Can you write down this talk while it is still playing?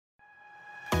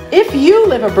If you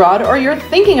live abroad or you're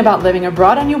thinking about living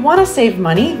abroad and you want to save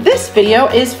money, this video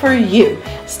is for you.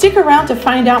 Stick around to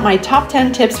find out my top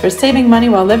 10 tips for saving money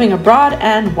while living abroad,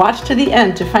 and watch to the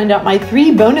end to find out my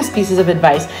 3 bonus pieces of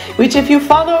advice, which if you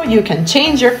follow, you can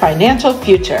change your financial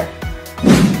future.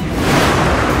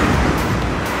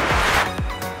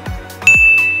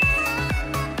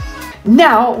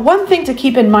 Now, one thing to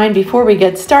keep in mind before we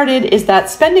get started is that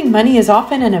spending money is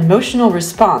often an emotional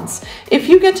response. If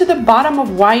you get to the bottom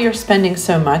of why you're spending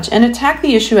so much and attack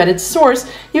the issue at its source,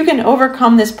 you can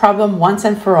overcome this problem once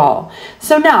and for all.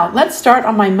 So now, let's start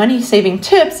on my money saving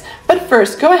tips, but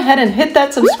first go ahead and hit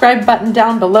that subscribe button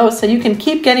down below so you can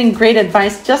keep getting great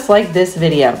advice just like this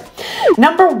video.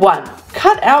 Number 1.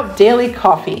 Cut out daily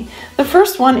coffee. The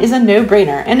first one is a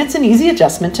no-brainer, and it's an easy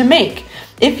adjustment to make.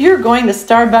 If you're going to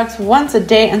Starbucks once a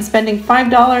day and spending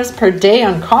 $5 per day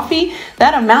on coffee,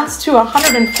 that amounts to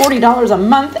 $140 a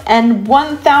month and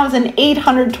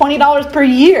 $1,820 per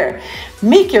year.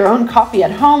 Make your own coffee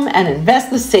at home and invest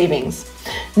the savings.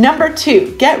 Number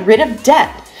 2, get rid of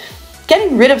debt.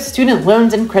 Getting rid of student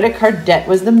loans and credit card debt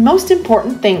was the most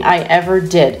important thing I ever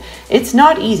did. It's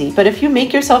not easy, but if you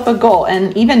make yourself a goal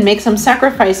and even make some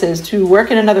sacrifices to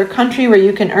work in another country where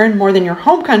you can earn more than your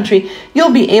home country, you'll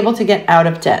be able to get out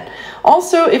of debt.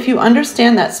 Also, if you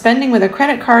understand that spending with a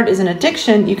credit card is an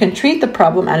addiction, you can treat the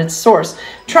problem at its source.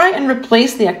 Try and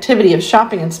replace the activity of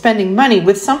shopping and spending money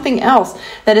with something else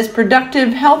that is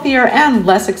productive, healthier, and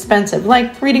less expensive,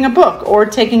 like reading a book or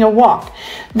taking a walk.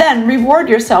 Then reward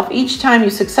yourself each time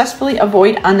you successfully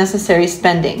avoid unnecessary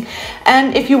spending.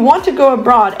 And if you want to go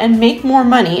abroad and make more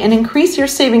money and increase your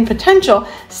saving potential,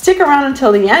 stick around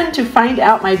until the end to find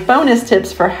out my bonus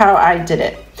tips for how I did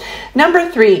it.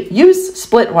 Number 3, use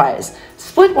Splitwise.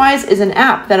 Splitwise is an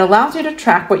app that allows you to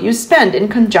track what you spend in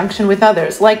conjunction with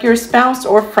others, like your spouse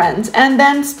or friends, and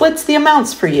then splits the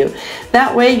amounts for you.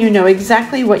 That way you know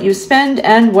exactly what you spend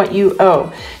and what you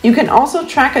owe. You can also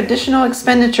track additional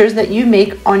expenditures that you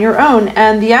make on your own,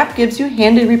 and the app gives you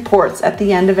handy reports at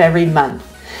the end of every month.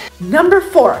 Number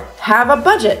 4, have a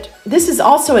budget. This is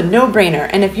also a no-brainer,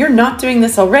 and if you're not doing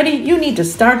this already, you need to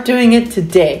start doing it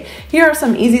today. Here are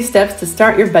some easy steps to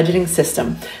start your budgeting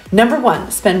system. Number 1,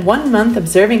 spend 1 month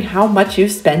observing how much you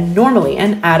spend normally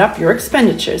and add up your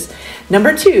expenditures.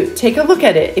 Number 2, take a look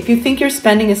at it. If you think your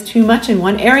spending is too much in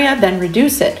one area, then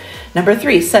reduce it. Number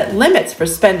 3, set limits for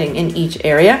spending in each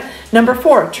area. Number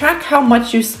 4, track how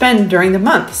much you spend during the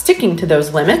month, sticking to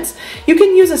those limits. You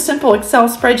can use a simple Excel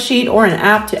spreadsheet or an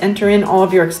app to enter in all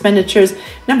of your expenditures.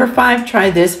 Number 5, try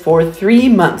this for 3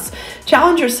 months.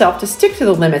 Challenge yourself to stick to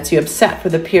the limits you have set for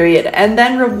the period, and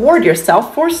then reward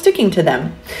yourself for sticking to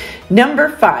them. Number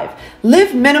 5,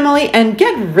 live minimally and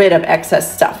get rid of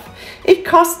excess stuff. It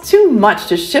costs too much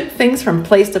to ship things from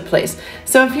place to place.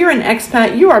 So if you're an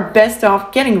expat, you are best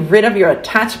off getting rid of your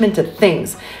attachment to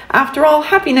things. After all,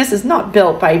 happiness is not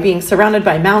built by being surrounded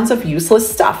by mounds of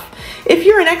useless stuff. If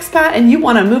you're an expat and you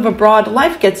want to move abroad,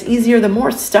 life gets easier the more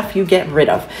stuff you get rid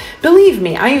of. Believe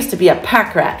me, I used to be a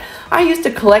pack rat. I used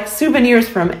to collect souvenirs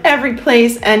from every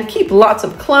place and keep lots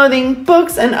of clothing,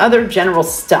 books, and other general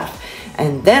stuff.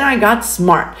 And then I got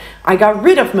smart. I got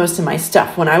rid of most of my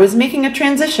stuff when I was making a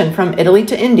transition from Italy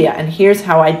to India, and here's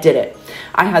how I did it.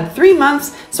 I had 3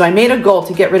 months, so I made a goal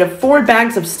to get rid of 4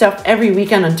 bags of stuff every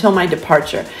weekend until my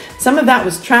departure. Some of that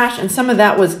was trash, and some of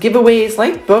that was giveaways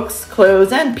like books,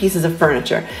 clothes, and pieces of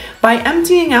furniture. By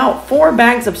emptying out 4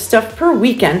 bags of stuff per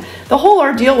weekend, the whole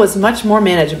ordeal was much more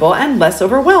manageable and less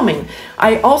overwhelming.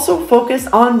 I also focused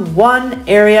on one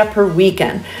area per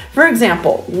weekend. For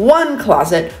example, one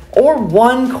closet or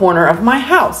one corner of my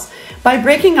house. By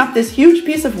breaking up this huge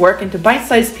piece of work into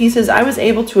bite-sized pieces, I was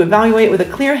able to evaluate with a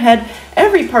clear head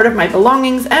every part of my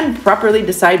belongings and properly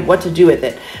decide what to do with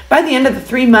it. By the end of the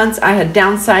 3 months, I had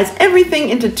downsized everything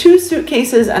into 2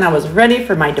 suitcases, and I was ready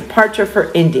for my departure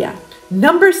for India.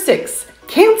 Number 6,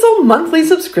 cancel monthly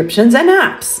subscriptions and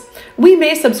apps. We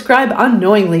may subscribe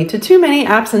unknowingly to too many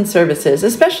apps and services,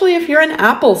 especially if you're an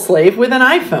Apple slave with an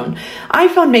iPhone.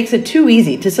 iPhone makes it too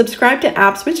easy to subscribe to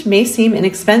apps which may seem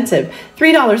inexpensive.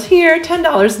 $3 here,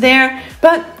 $10 there,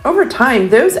 but over time,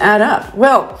 those add up.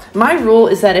 Well, my rule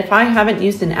is that if I haven't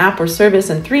used an app or service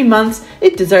in 3 months,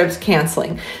 it deserves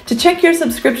canceling. To check your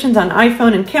subscriptions on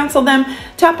iPhone and cancel them,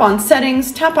 tap on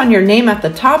Settings, tap on your name at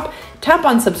the top, tap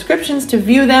on Subscriptions to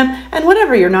view them, and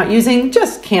whatever you're not using,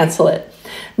 just cancel it.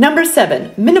 Number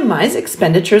 7, minimize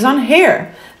expenditures on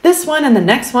hair. This one and the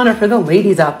next one are for the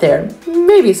ladies out there,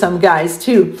 maybe some guys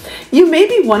too. You may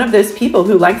be one of those people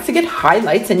who likes to get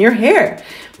highlights in your hair.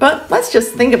 But let's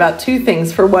just think about 2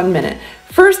 things for 1 minute.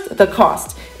 First, the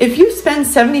cost. If you spend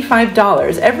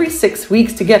 $75 every 6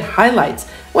 weeks to get highlights,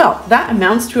 well, that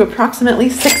amounts to approximately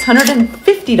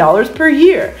 $650 per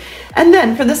year. And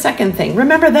then for the second thing,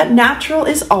 remember that natural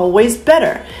is always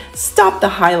better. Stop the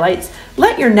highlights,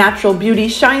 let your natural beauty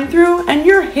shine through, and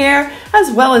your hair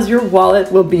as well as your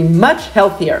wallet will be much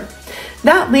healthier.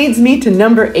 That leads me to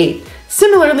number 8.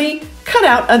 Similarly, cut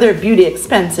out other beauty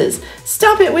expenses.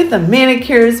 Stop it with the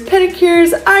manicures,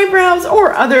 pedicures, eyebrows,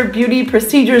 or other beauty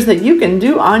procedures that you can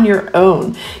do on your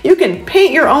own. You can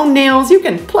paint your own nails, you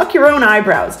can pluck your own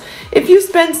eyebrows. If you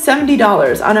spend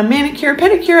 $70 on a manicure,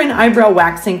 pedicure, and eyebrow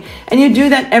waxing, and you do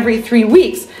that every 3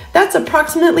 weeks, that's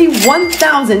approximately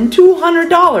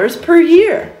 $1,200 per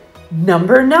year.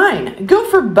 Number 9, go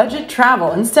for budget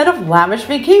travel instead of lavish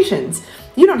vacations.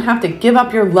 You don't have to give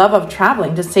up your love of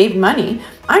traveling to save money.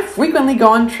 I frequently go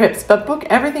on trips, but book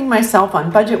everything myself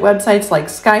on budget websites like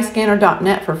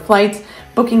skyscanner.net for flights,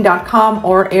 booking.com,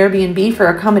 or Airbnb for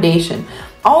accommodation.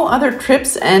 All other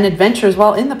trips and adventures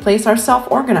while in the place are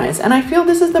self-organized, and I feel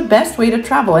this is the best way to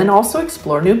travel and also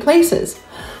explore new places.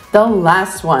 The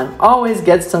last one always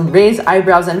gets some raised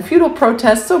eyebrows and futile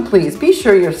protests, so please be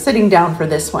sure you're sitting down for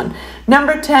this one.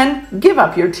 Number 10, give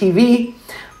up your TV.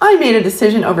 I made a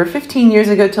decision over 15 years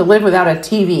ago to live without a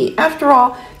TV. After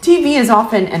all, TV is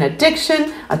often an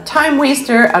addiction, a time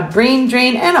waster, a brain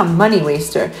drain, and a money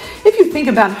waster. If you think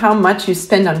about how much you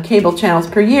spend on cable channels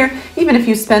per year, even if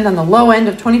you spend on the low end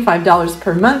of $25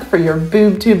 per month for your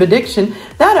boob tube addiction,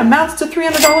 that amounts to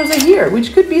 $300 a year,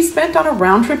 which could be spent on a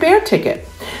round-trip air ticket.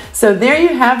 So there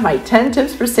you have my 10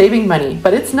 tips for saving money,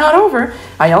 but it's not over.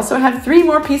 I also have 3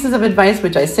 more pieces of advice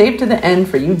which I saved to the end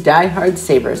for you die-hard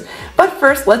savers. But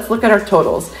first, let's look at our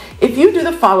totals. If you do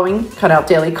the following, cut out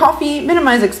daily coffee,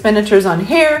 minimize expenditures on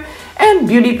hair and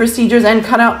beauty procedures, and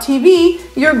cut out TV,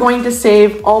 you're going to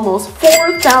save almost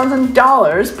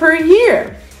 $4,000 per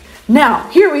year. Now,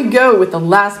 here we go with the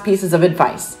last pieces of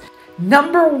advice.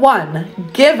 Number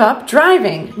 1, give up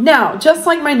driving. Now, just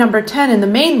like my number 10 in the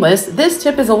main list, this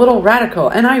tip is a little radical,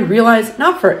 and I realize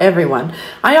not for everyone.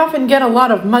 I often get a lot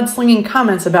of mudslinging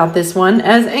comments about this one,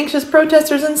 as anxious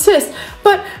protesters insist,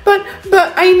 but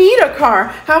I need a car.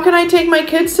 How can I take my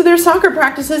kids to their soccer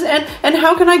practices, and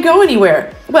how can I go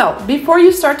anywhere? Well, before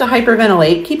you start to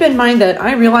hyperventilate, keep in mind that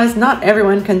I realize not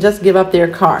everyone can just give up their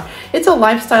car. It's a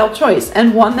lifestyle choice,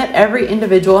 and one that every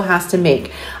individual has to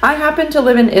make. I happen to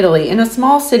live in Italy, in a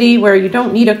small city where you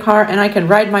don't need a car and I can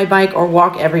ride my bike or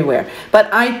walk everywhere.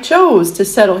 But I chose to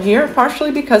settle here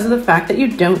partially because of the fact that you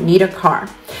don't need a car.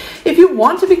 If you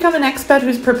want to become an expat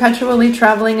who's perpetually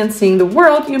traveling and seeing the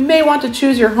world, you may want to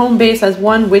choose your home base as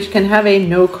one which can have a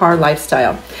no-car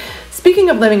lifestyle. Speaking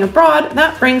of living abroad,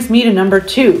 that brings me to number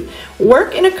 2.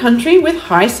 Work in a country with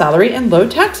high salary and low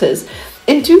taxes.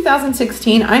 In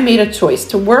 2016, I made a choice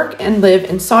to work and live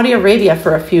in Saudi Arabia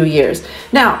for a few years.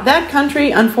 Now, that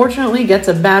country unfortunately gets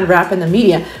a bad rap in the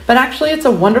media, but actually it's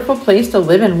a wonderful place to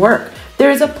live and work.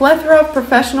 There is a plethora of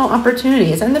professional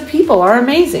opportunities, and the people are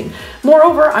amazing.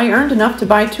 Moreover, I earned enough to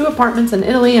buy 2 apartments in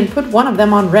Italy and put one of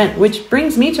them on rent, which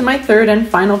brings me to my third and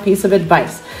final piece of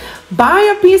advice. Buy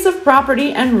a piece of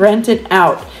property and rent it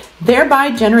out, thereby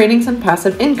generating some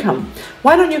passive income.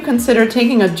 Why don't you consider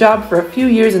taking a job for a few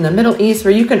years in the Middle East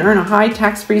where you can earn a high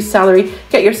tax-free salary,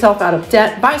 get yourself out of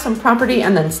debt, buy some property,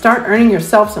 and then start earning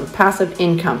yourself some passive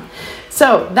income.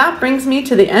 So that brings me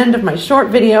to the end of my short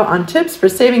video on tips for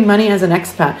saving money as an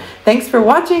expat. Thanks for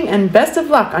watching and best of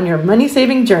luck on your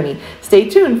money-saving journey. Stay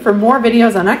tuned for more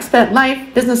videos on expat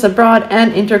life, business abroad,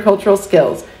 and intercultural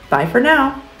skills. Bye for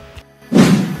now.